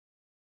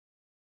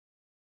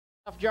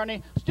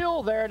Journey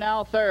still there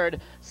now,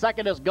 third.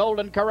 Second is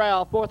Golden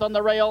Corral. Fourth on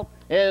the rail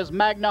is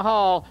Magna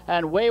Hall,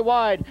 and way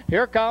wide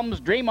here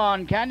comes Dream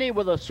On Candy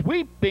with a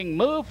sweeping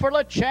move for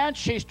Lachance.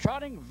 She's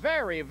trotting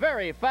very,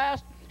 very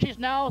fast. She's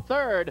now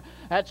third.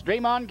 That's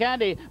Dream On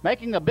Candy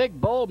making a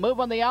big bold move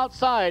on the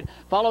outside.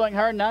 Following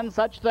her, None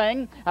Such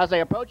Thing. As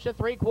they approach the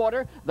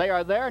three-quarter, they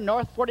are there.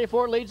 North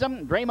 44 leads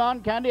them. Dream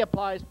On Candy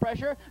applies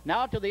pressure.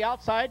 Now to the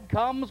outside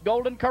comes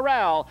Golden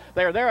Corral.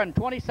 They're there in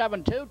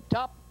 27-2,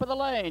 top of the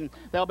lane.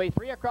 There'll be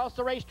three across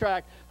the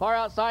racetrack. Far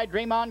outside,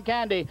 Dream On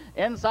Candy.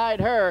 Inside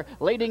her,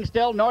 leading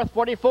still, North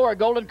 44.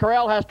 Golden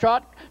Corral has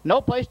trot. No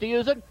place to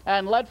use it.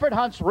 And Ledford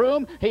hunts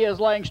room. He is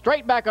laying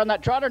straight back on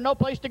that trotter. No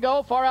place to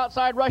go. Far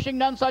outside, rushing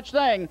None Such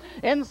Thing.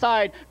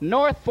 Inside,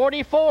 North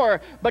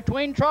 44.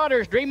 Between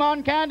trotters, Dream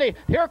On Candy.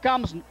 Here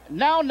comes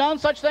now None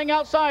Such Thing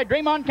outside.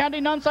 Dream On Candy,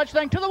 None Such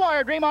Thing to the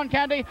wire. Dream On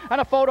Candy,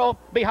 and a photo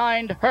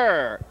behind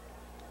her.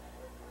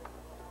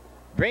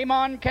 Dream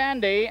On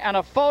Candy and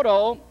a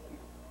photo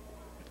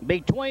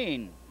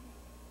between